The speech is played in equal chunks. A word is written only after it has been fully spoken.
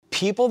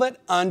People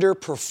that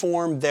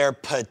underperform their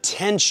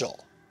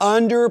potential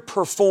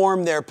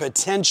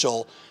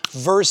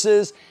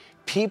versus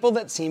people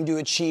that seem to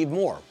achieve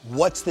more.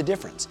 What's the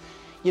difference?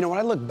 You know, when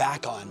I look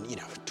back on,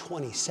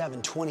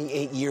 27,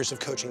 28 years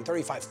of coaching,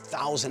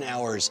 35,000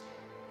 hours,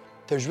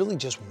 there's really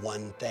just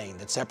one thing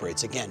that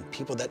separates, again,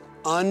 people that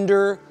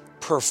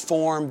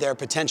underperform their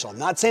potential. I'm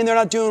not saying they're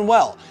not doing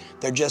well.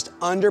 They're just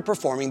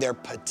underperforming their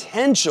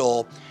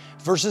potential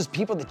versus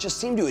people that just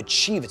seem to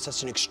achieve at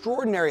such an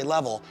extraordinary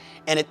level,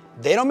 and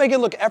they don't make it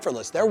look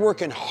effortless. They're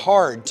working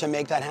hard to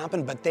make that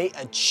happen, but they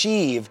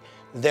achieve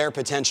their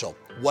potential.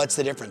 What's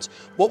the difference?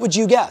 What would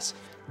you guess?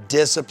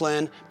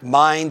 Discipline,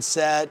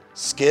 mindset,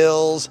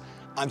 skills.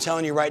 I'm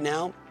telling you right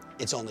now,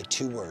 it's only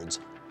 2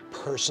 words: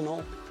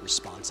 personal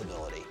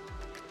responsibility.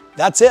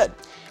 That's it.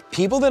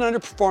 People that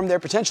underperform their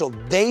potential,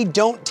 they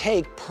don't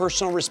take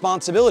personal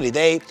responsibility.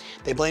 They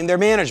blame their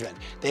management.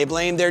 They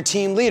blame their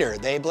team leader.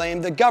 They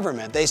blame the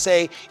government. They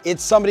say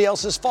it's somebody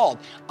else's fault.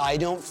 I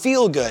don't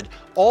feel good.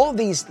 All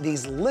these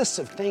lists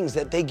of things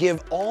that they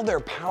give all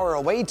their power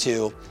away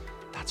to.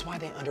 That's why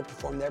they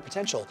underperform their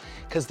potential,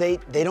 because they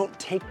don't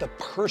take the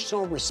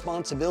personal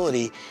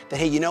responsibility that,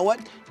 hey, you know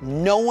what?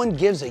 No one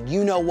gives a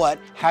you know what,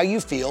 how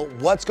you feel,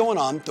 what's going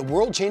on. The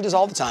world changes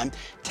all the time.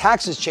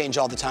 Taxes change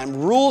all the time.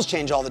 Rules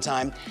change all the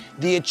time.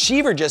 The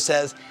achiever just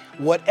says,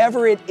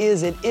 whatever it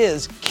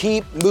is,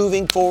 keep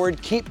moving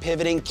forward, keep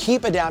pivoting,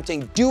 keep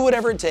adapting, do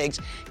whatever it takes,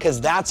 because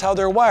that's how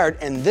they're wired.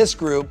 And this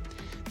group,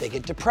 they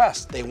get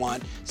depressed. They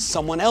want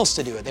someone else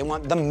to do it. They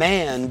want the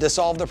man to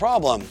solve the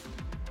problem.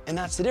 And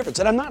that's the difference.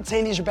 And I'm not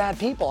saying these are bad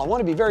people. I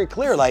want to be very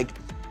clear,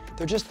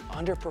 they're just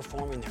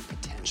underperforming their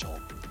potential.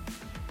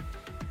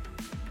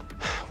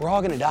 We're all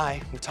gonna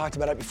die. We've talked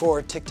about it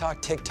before. Tick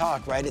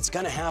tock, right? It's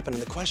gonna happen.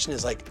 And the question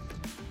is,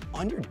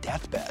 on your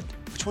deathbed,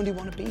 which one do you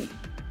want to be?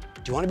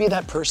 Do you want to be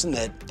that person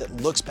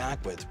that looks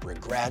back with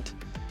regret,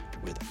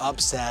 with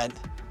upset,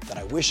 that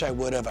I wish I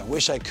would have, I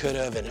wish I could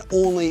have, and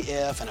only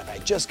if, and if I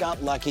just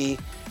got lucky,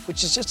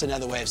 which is just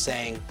another way of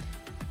saying,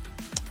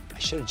 I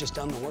should have just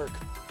done the work.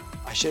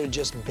 I should have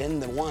just been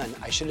the one.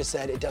 I should have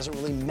said, it doesn't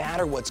really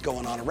matter what's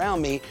going on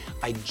around me.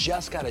 I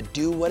just got to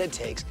do what it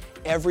takes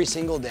every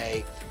single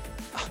day.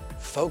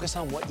 Focus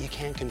on what you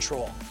can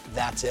control.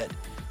 That's it.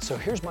 So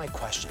here's my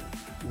question.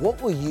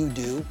 What will you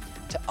do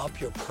to up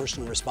your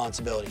personal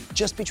responsibility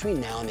just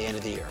between now and the end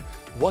of the year?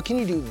 What can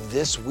you do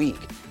this week?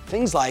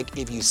 Things like,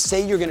 if you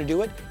say you're going to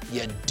do it,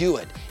 you do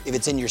it. If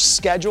it's in your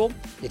schedule,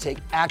 you take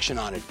action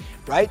on it,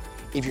 right?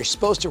 If you're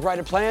supposed to write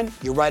a plan,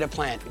 you write a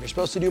plan. If you're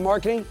supposed to do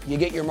marketing, you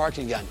get your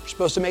marketing done. If you're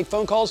supposed to make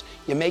phone calls,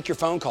 you make your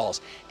phone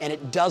calls. And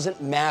it doesn't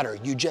matter.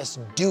 You just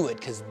do it,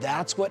 because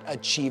that's what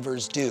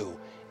achievers do.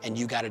 And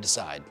you got to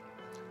decide.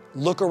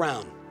 Look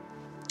around.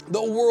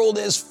 The world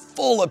is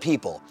full of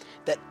people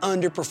that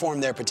underperform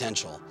their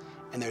potential.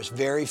 And there's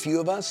very few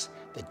of us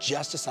that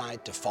just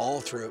decide to follow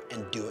through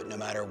and do it no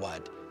matter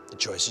what. The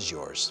choice is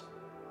yours.